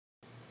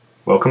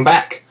Welcome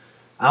back.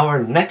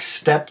 Our next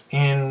step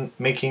in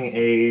making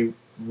a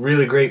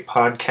really great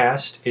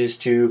podcast is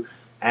to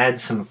add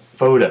some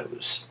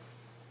photos.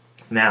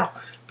 Now,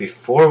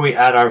 before we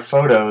add our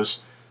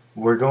photos,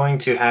 we're going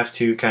to have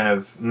to kind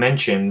of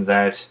mention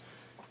that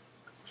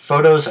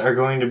photos are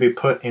going to be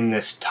put in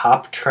this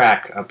top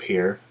track up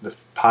here, the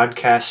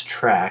podcast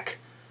track,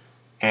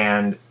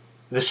 and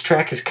this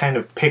track is kind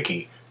of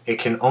picky. It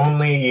can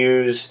only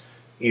use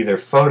either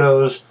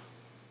photos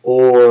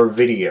or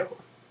video.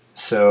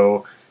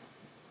 So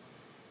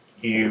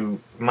you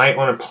might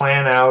want to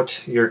plan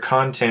out your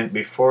content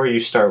before you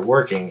start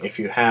working. If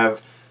you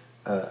have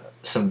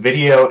some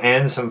video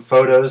and some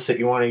photos that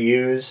you want to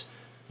use,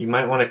 you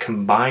might want to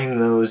combine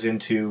those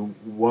into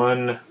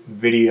one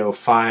video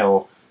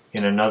file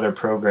in another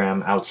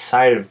program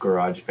outside of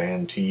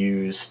GarageBand to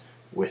use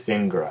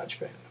within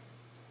GarageBand.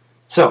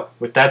 So,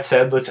 with that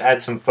said, let's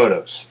add some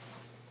photos.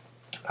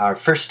 Our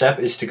first step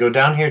is to go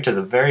down here to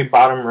the very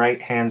bottom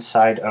right hand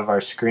side of our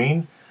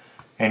screen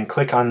and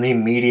click on the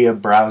Media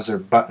Browser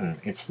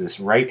button. It's this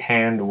right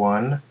hand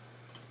one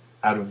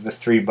out of the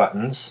three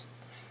buttons,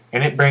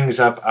 and it brings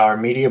up our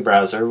media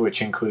browser,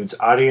 which includes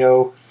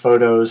audio,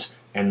 photos,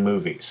 and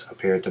movies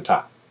up here at the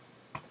top.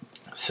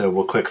 So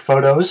we'll click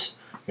Photos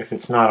if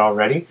it's not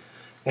already,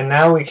 and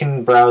now we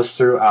can browse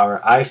through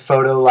our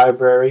iPhoto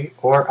library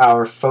or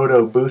our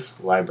Photo Booth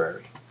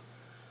library.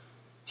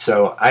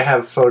 So I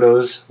have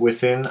photos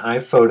within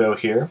iPhoto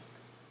here,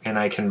 and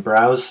I can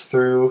browse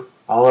through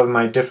all of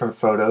my different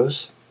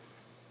photos.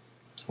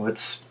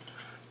 Let's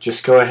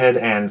just go ahead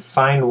and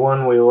find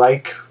one we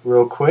like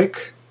real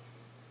quick.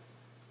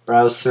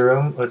 Browse through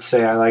them. Let's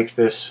say I like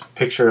this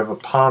picture of a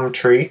palm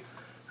tree.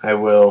 I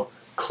will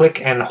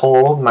click and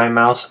hold my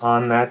mouse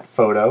on that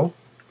photo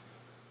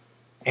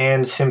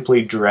and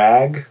simply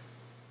drag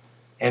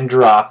and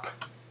drop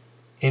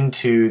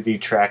into the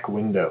track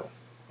window.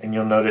 And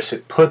you'll notice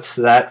it puts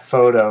that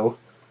photo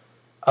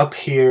up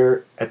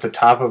here at the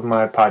top of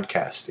my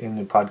podcast, in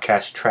the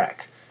podcast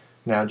track.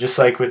 Now, just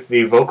like with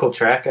the vocal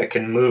track, I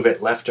can move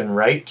it left and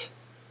right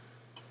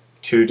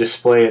to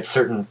display at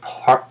certain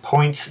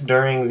points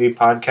during the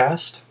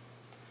podcast.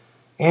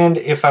 And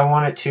if I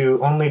want it to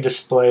only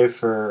display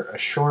for a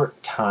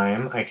short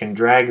time, I can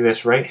drag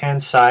this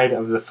right-hand side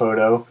of the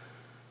photo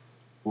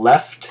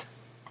left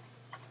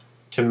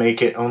to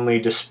make it only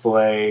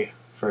display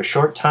for a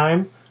short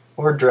time,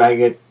 or drag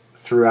it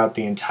throughout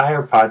the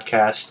entire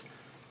podcast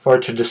for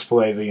it to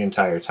display the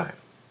entire time.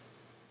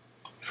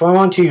 If I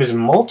want to use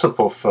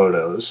multiple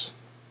photos,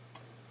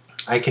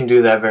 I can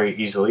do that very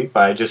easily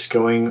by just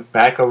going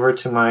back over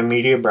to my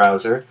media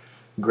browser,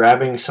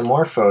 grabbing some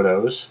more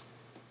photos,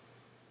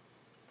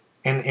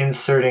 and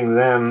inserting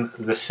them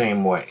the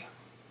same way.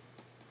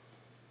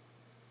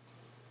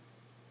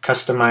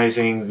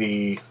 Customizing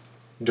the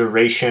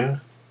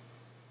duration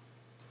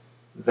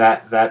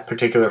that that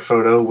particular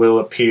photo will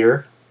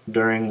appear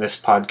during this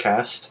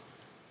podcast.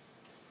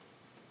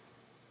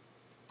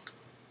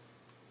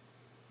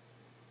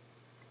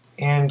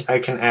 And I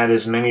can add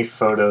as many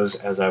photos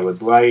as I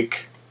would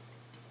like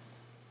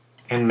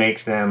and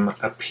make them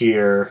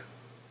appear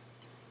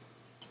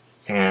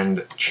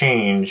and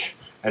change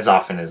as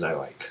often as I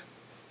like.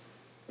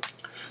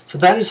 So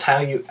that is how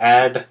you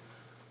add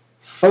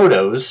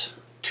photos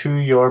to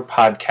your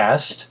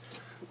podcast.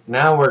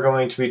 Now we're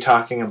going to be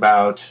talking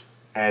about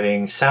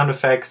adding sound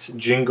effects,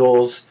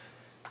 jingles,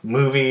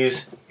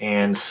 movies,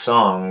 and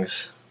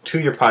songs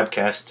to your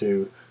podcast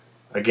to,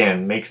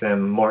 again, make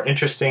them more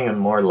interesting and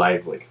more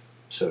lively.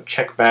 So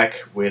check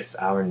back with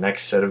our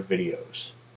next set of videos.